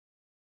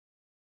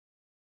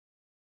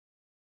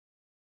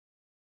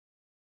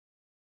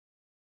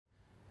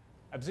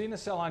Abzena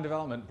cell line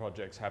development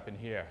projects happen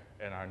here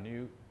in our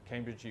new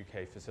Cambridge,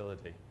 UK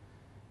facility.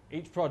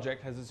 Each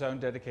project has its own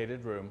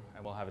dedicated room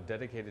and will have a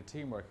dedicated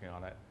team working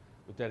on it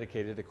with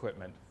dedicated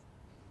equipment.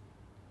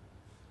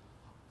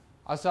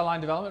 Our cell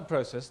line development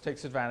process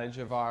takes advantage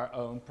of our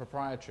own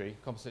proprietary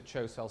composite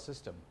CHO cell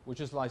system,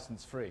 which is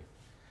license free.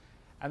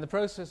 And the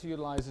process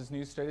utilizes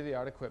new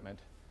state-of-the-art equipment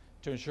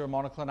to ensure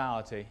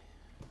monoclonality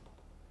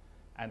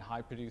and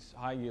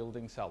high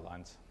yielding cell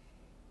lines.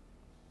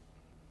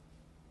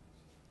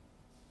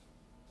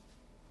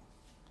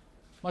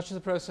 Much of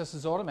the process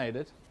is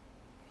automated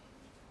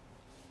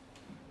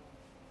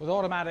with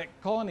automatic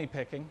colony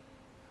picking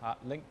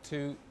linked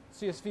to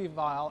CSV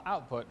vial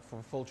output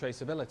for full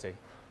traceability.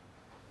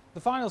 The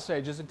final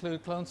stages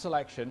include clone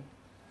selection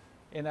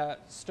in a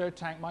stirred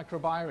tank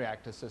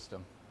microbioreactor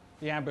system,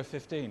 the Amber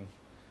 15.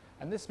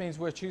 And this means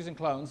we're choosing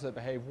clones that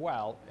behave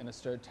well in a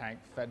stirred tank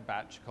fed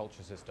batch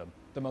culture system,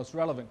 the most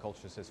relevant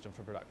culture system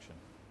for production.